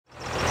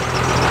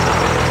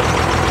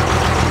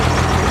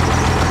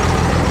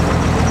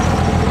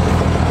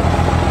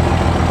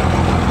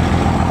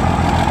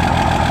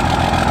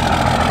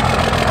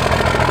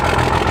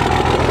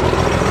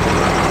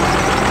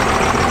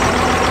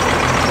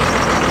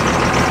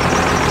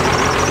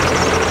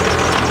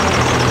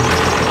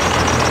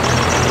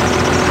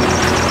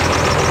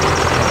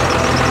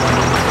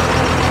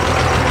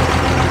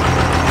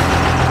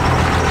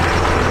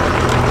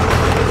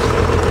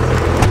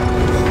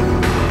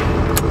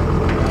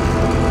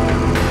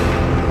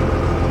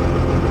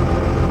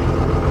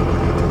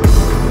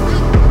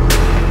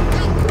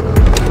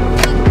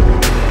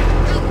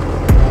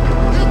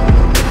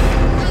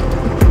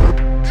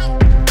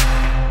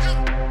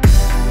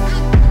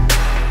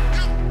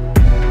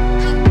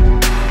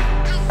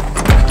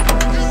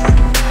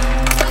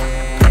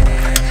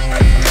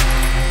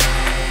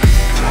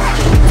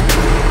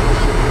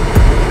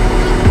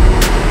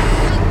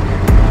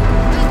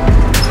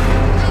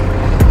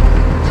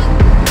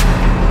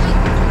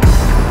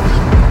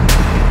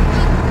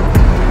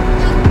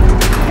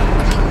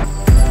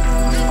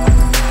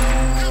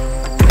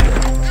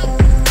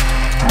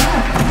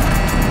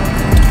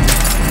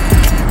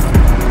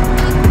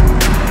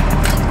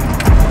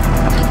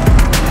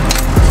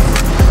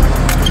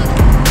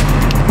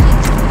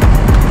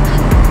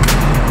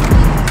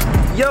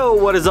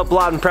What is up,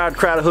 loud and proud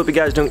crowd? I hope you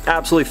guys are doing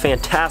absolutely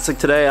fantastic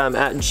today. I'm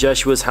at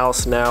Jeshua's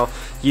house now.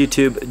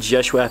 YouTube,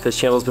 Jeshua F, his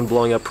channel has been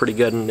blowing up pretty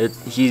good, and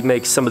he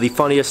makes some of the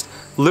funniest,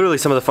 literally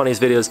some of the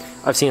funniest videos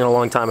I've seen in a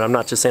long time, and I'm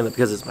not just saying that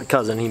because it's my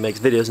cousin. He makes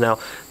videos now.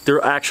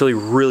 They're actually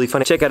really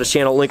funny. Check out his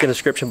channel, link in the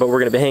description, but we're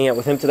gonna be hanging out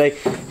with him today.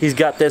 He's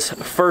got this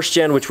first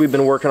gen, which we've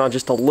been working on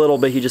just a little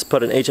bit. He just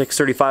put an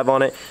HX35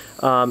 on it,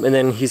 and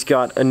then he's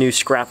got a new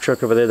scrap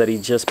truck over there that he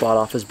just bought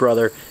off his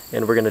brother,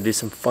 and we're gonna do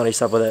some funny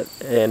stuff with it.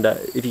 And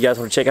if you guys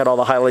want to check out all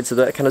the highlights of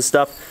that kind of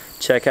stuff,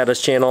 check out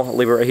his channel. I'll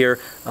leave it right here.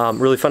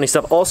 Really funny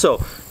stuff.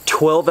 Also,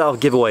 12 valve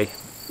giveaway.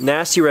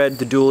 Nasty Red,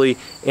 the dually,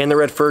 and the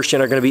red first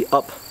gen are going to be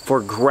up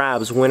for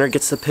grabs. Winner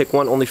gets to pick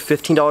one. Only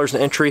 $15 an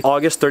entry.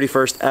 August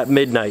 31st at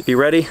midnight. Be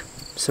ready.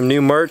 Some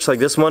new merch like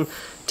this one.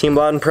 Team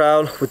Loud and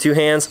Proud with two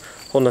hands,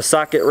 holding a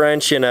socket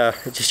wrench and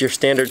just your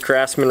standard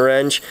Craftsman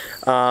wrench.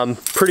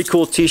 Pretty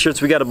cool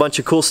t-shirts. We got a bunch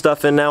of cool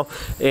stuff in now,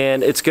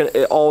 and it's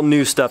all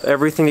new stuff.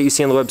 Everything that you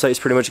see on the website is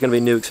pretty much gonna be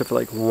new, except for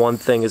like one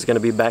thing is gonna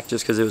be back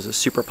just because it was a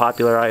super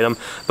popular item.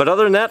 But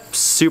other than that,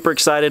 super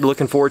excited,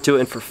 looking forward to it.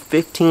 And for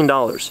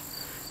 $15,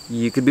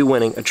 you could be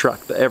winning a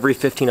truck. But every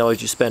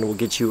 $15 you spend will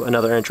get you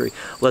another entry.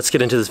 Let's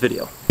get into this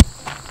video.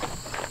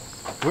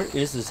 Where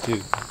is this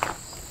dude?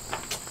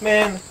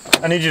 Man,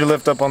 I need you to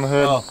lift up on the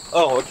hood.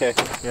 Oh, okay.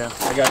 Yeah.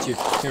 I got you.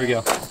 Here we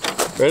go.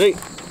 Ready?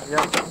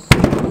 Yep.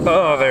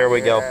 Oh, there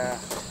we go.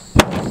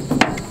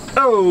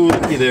 Oh,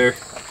 looky there.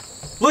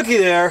 Looky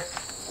there.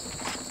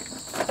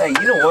 Hey,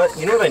 you know what?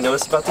 You know what I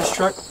noticed about this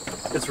truck?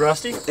 It's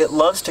rusty? It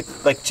loves to,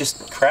 like,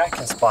 just crack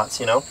in spots,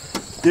 you know?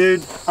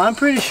 Dude, I'm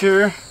pretty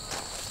sure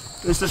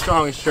it's the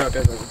strongest truck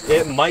I've ever driven.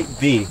 It might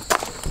be.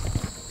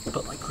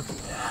 But, like, look at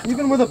that.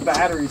 Even with a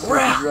battery, it's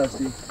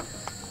rusty.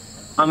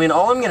 I mean,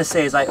 all I'm going to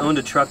say is I owned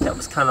a truck that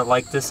was kind of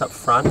like this up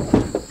front.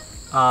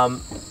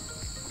 But,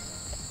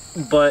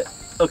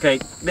 okay,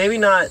 maybe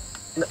not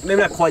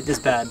quite this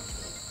bad,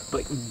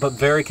 but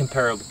very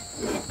comparable.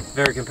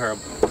 Very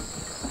comparable.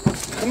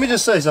 Let me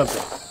just say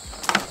something.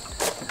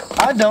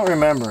 I don't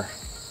remember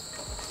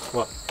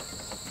What?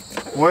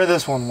 where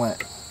this one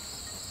went.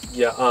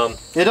 Yeah,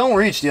 It don't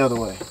reach the other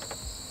way.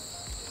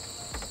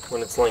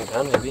 when it's laying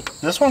down, maybe.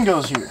 This one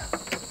goes here.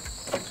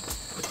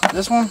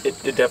 This one? It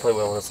definitely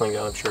will when it's laying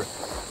down, I'm sure.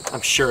 I'm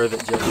sure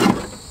that Jeff.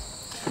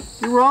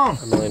 You're wrong.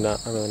 I'm really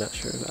not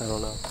sure. I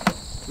don't know.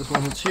 This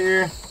one hits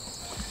here.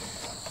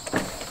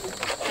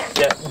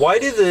 Yeah, why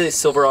do the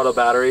Silverado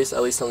batteries,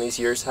 at least on these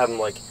years, have them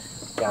like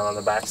down on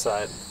the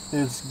backside?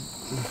 It's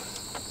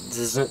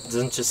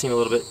Doesn't just seem a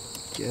little bit.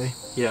 okay.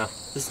 Yeah,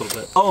 just a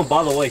little bit. Oh, and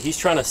by the way, he's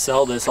trying to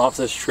sell this off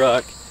this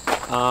truck.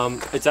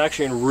 It's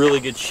actually in really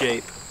good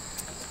shape.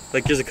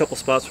 Like, there's a couple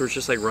spots where it's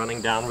just like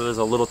running down where there's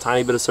a little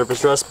tiny bit of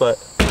surface rust, but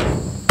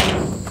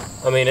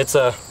I mean, it's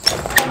a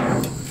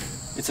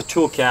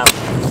tool cap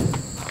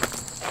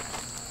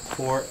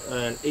for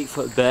an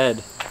 8-foot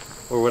bed,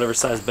 or whatever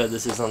size bed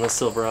this is on this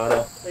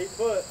Silverado. 8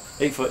 foot.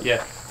 8 foot,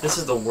 yeah. This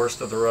is the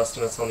worst of the rust,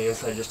 and it's on the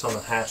inside, just on the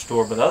hatch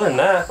door. But other than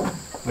that, I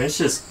mean, it's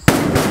just,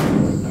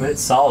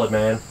 it's solid,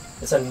 man.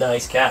 It's a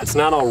nice cap. It's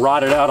not all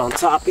rotted out on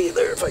top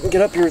either. If I can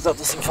get up here without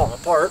this thing falling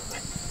apart.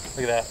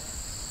 Look at that.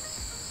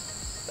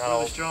 Not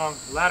Really all strong.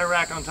 Ladder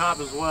rack on top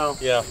as well.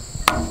 Yeah.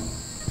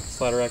 This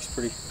ladder rack's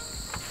pretty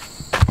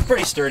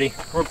sturdy.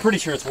 We're pretty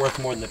sure it's worth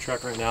more than the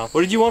truck right now.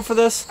 What did you want for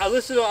this? I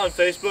listed it on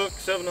Facebook,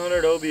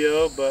 700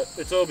 OBO, but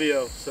it's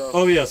OBO, so.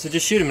 Oh yeah, so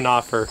just shoot him an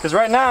offer. Because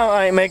right now,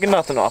 I ain't making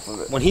nothing off of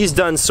it. When he's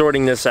done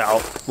sorting this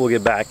out, we'll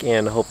get back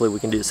and hopefully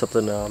we can do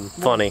something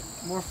funny.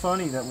 More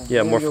funny that will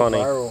Yeah, more funny.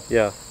 Viral.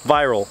 Yeah,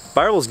 viral.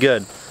 Viral's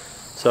good.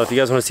 So if you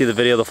guys want to see the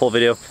video, the full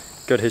video,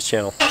 go to his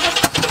channel.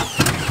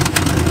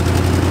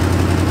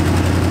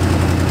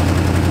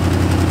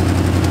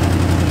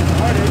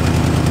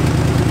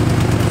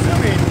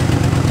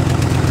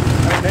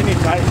 They need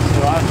tighten,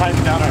 so I'll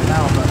tighten down right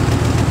now, but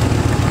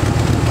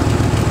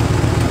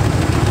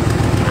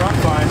I'm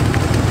fine.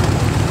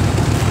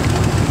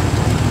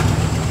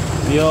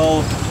 The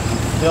old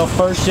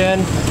first gen,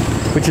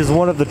 which is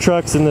one of the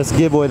trucks in this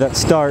giveaway that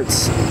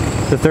starts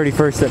the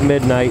 31st at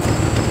midnight.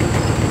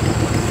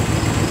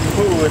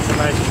 Ooh, it's a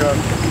nice truck.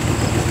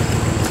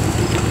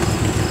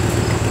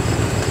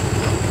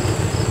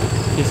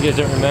 In case you guys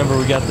don't remember,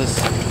 we got this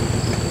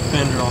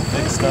fender all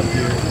fixed up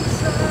here.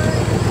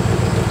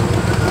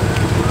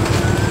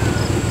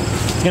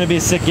 It's gonna be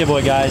a sick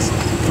giveaway, guys.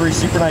 3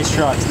 super nice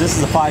trucks. This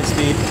is a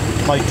 5-speed,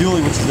 my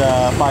dually, which is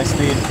a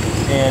 5-speed,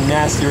 and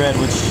Nasty Red,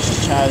 which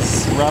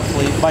has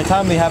roughly, by the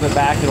time we have it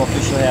back, it'll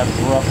officially have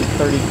roughly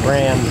 30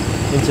 grand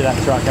into that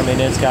truck. I mean,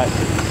 it's got,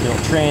 you know,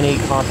 tranny,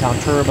 compound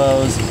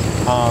turbos.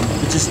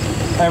 It's just,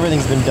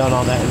 everything's been done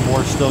on that, and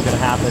more still gonna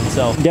happen.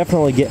 So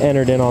definitely get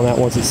entered in on that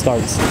once it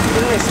starts. Is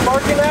there any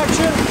sparking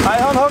action? I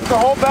unhooked the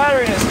whole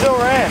battery and it still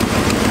ran.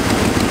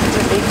 It's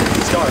an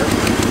 850 start.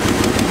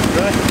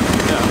 Really?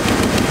 Yeah.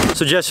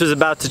 So Jess was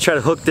about to try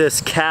to hook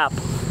this cap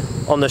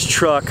on this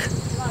truck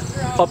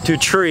up to a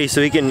tree so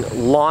he can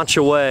launch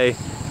away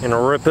and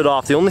rip it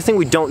off. The only thing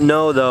we don't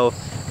know though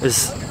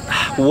is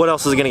what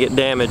else is gonna get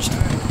damaged.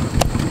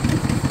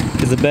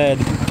 Because the bed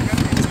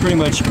is pretty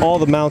much, all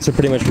the mounts are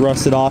pretty much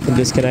rusted off and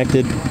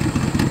disconnected.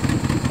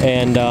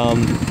 And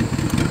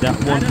that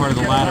one part of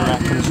the ladder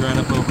rack comes right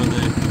up over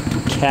the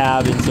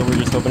cab, and so we're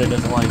just hoping it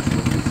doesn't, like,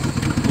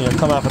 you know,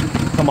 come off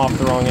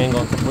the wrong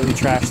angle and completely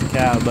trash the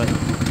cab. But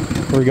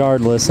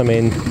regardless, I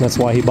mean, that's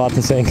why he bought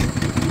this thing.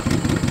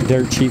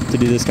 Dirt cheap to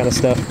do this kind of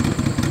stuff.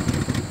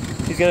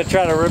 He's gonna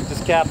try to rip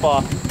this cap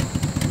off.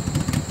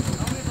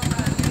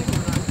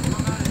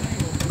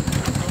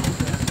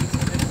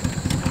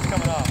 It's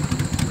coming off.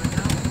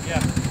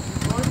 Yeah.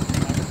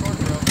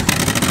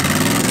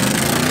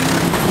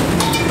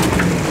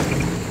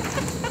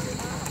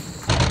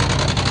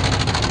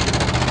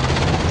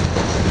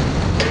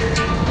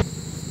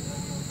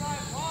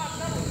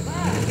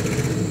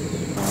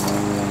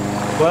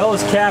 Well,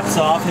 his cap's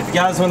off. If you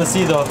guys want to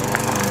see the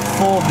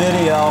full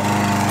video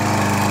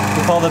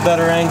with all the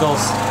better angles,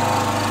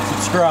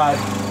 subscribe.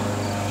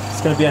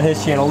 It's going to be on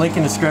his channel. Link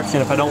in the description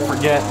if I don't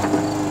forget.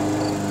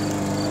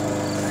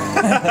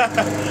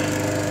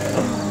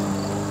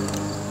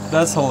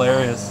 That's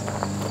hilarious.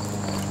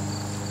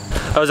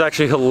 That was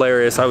actually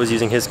hilarious. I was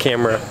using his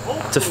camera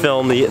to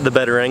film the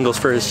better angles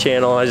for his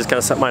channel. I just kind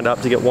of set mine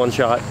up to get one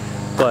shot,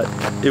 but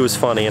it was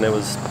funny and it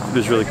was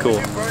really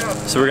cool.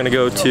 So we're going to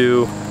go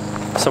to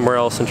somewhere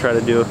else and try to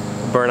do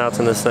burnouts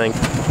in this thing.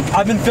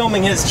 I've been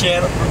filming his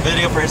channel,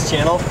 video for his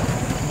channel,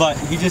 but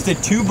he just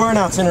did 2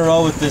 burnouts in a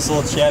row with this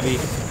little Chevy,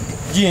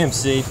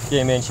 GMC,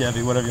 J-Man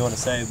Chevy, whatever you want to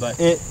say, but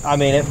I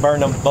mean, it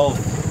burned them both.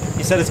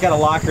 He said it's got a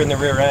locker in the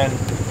rear end,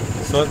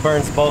 so it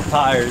burns both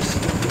tires.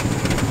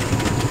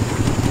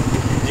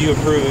 Do you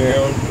approve of your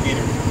own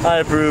heater? I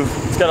approve.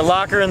 It's got a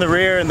locker in the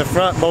rear and the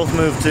front both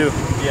move too.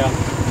 Yeah,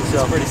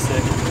 so pretty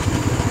sick.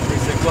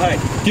 Pretty sick. Well, hey,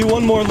 do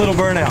one more little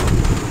burnout.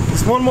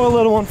 Just one more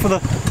little one for the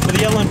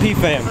LNP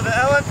fam. For the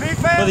LNP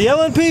fam? For the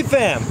LNP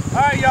fam.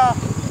 Alright, y'all.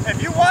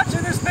 If you're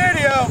watching this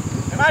video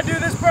and I do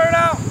this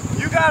burnout,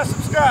 you gotta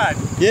subscribe.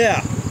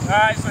 Yeah.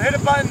 Alright, so hit a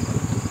button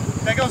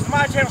that goes to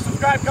my channel,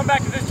 subscribe, come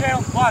back to this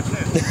channel, watch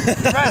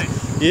this. Ready?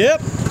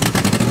 Yep.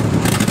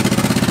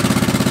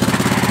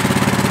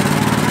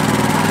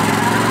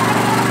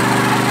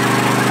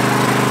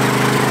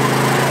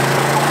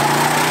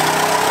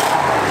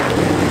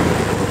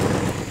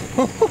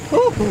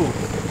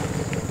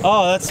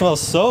 Oh, that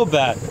smells so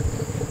bad.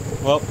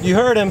 Well, you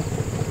heard him.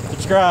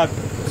 Subscribe.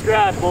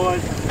 Subscribe,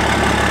 boys.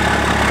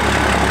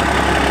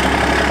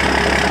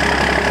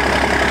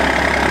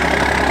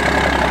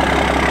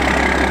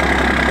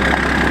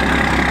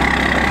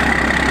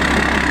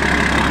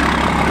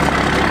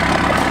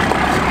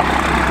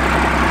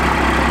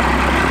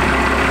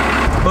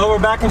 Well, we're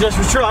back in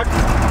Joshua's truck.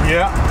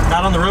 Yeah.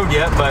 Not on the road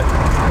yet, but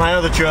My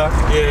other truck.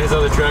 yeah, his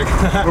other truck.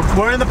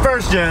 We're in the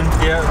first gen.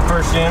 Yeah,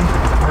 first gen.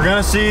 We're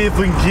gonna see if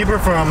we can keep her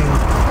from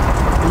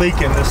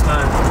leaking this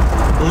time.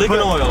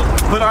 Leaking oil.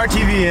 Put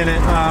RTV in it.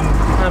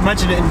 I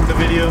mentioned it in the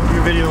video,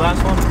 your video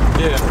last one.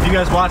 Yeah. If you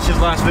guys watched his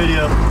last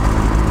video,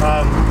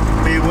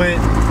 we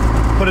went,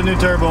 put a new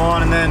turbo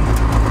on, and then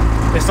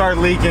it started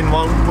leaking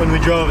when we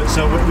drove it.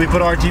 So we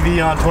put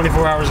RTV on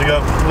 24 hours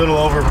ago, a little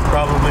over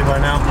probably by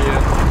now.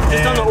 Yeah.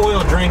 Just on the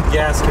oil drain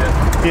gasket.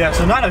 Yeah,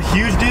 so not a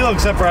huge deal,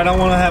 except for I don't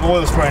want to have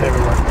oil spraying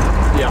everywhere.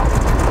 Yeah.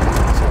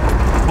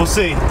 So we'll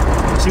see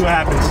what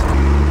happens.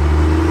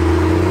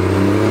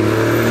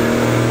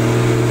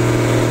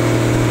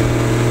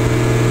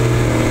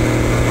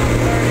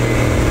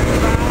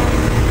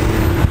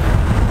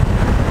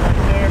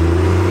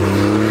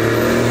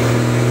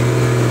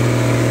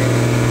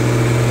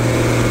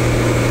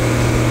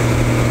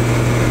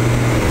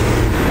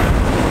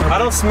 I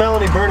don't smell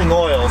any burning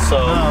oil, so.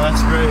 Oh,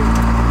 that's great.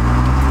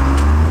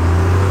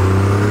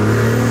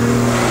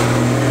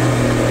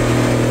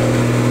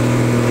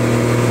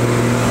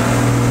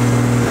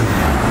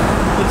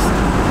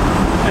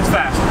 It's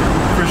fast,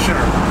 for sure.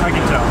 I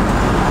can tell.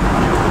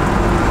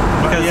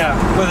 Because yeah,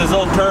 with his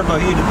old turbo,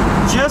 he'd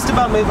just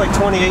about made like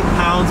 28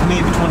 pounds,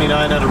 maybe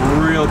 29, had a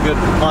real good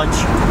punch.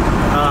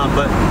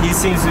 But he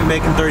seems to be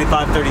making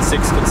 35,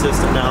 36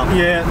 consistent now.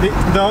 yeah.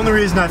 The only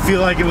reason I feel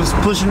like it was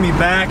pushing me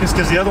back is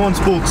because the other one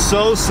spooled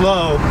so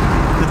slow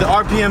that the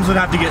RPMs would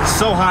have to get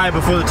so high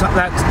before the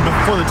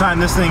time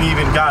this thing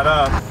even got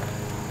up.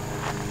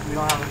 We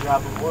don't have a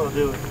drop of oil,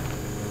 do we?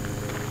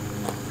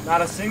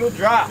 Not a single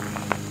drop.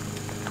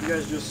 You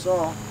guys just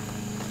saw.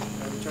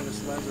 Let me turn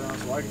this lens around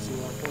so I can see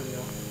what I'm pointing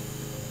at.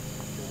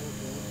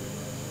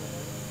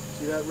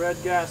 See that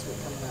red gasket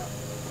coming out.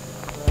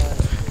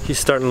 He's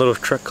starting a little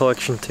truck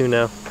collection too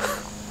now.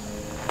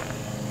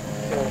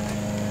 So,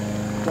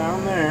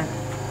 down there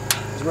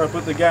is where I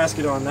put the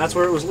gasket on. That's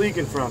where it was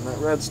leaking from, that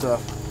red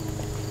stuff.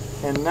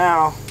 And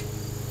now,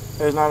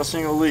 there's not a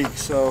single leak.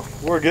 So,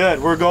 we're good.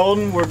 We're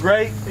golden. We're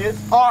great. It's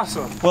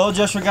awesome. Well,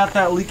 Joshua got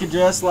that leak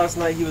addressed last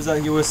night. He was out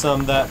here with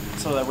some of that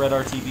red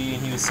RTV,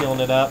 and he was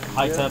sealing it up,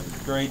 high temp,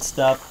 grade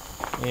stuff,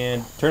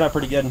 and turned out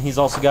pretty good. And he's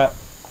also got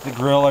the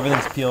grill,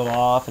 everything's peeled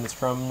off, and it's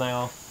chrome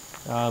now.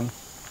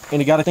 And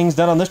he got things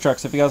done on this truck.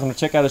 So if you guys want to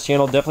check out his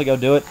channel, definitely go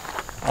do it.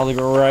 I'll leave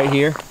it right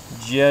here.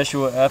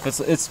 Joshua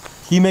F.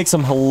 He makes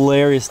some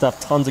hilarious stuff.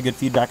 Tons of good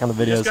feedback on the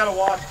videos. You just gotta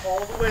watch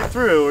all the way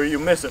through or you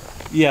miss it.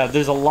 Yeah,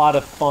 there's a lot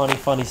of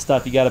funny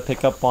stuff you gotta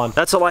pick up on.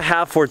 That's all I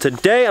have for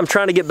today. I'm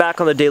trying to get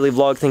back on the daily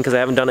vlog thing because I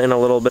haven't done it in a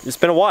little bit. It's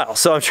been a while,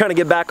 so I'm trying to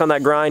get back on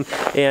that grind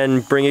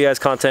and bring you guys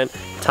content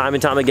time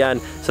and time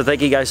again. So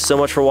thank you guys so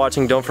much for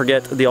watching. Don't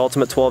forget the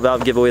Ultimate 12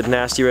 valve giveaway with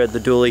Nasty Red, the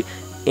Dually,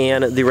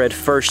 and the Red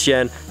 1st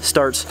Gen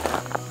starts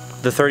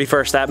the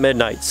 31st at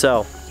midnight.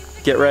 So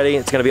get ready,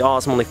 it's gonna be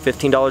awesome, only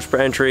 $15 per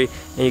entry,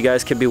 and you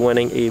guys could be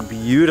winning a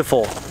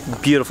beautiful,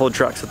 beautiful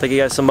truck. So thank you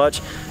guys so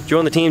much.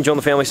 Join the team, join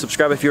the family,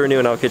 subscribe if you're new,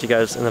 and I'll catch you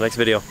guys in the next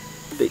video.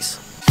 Peace.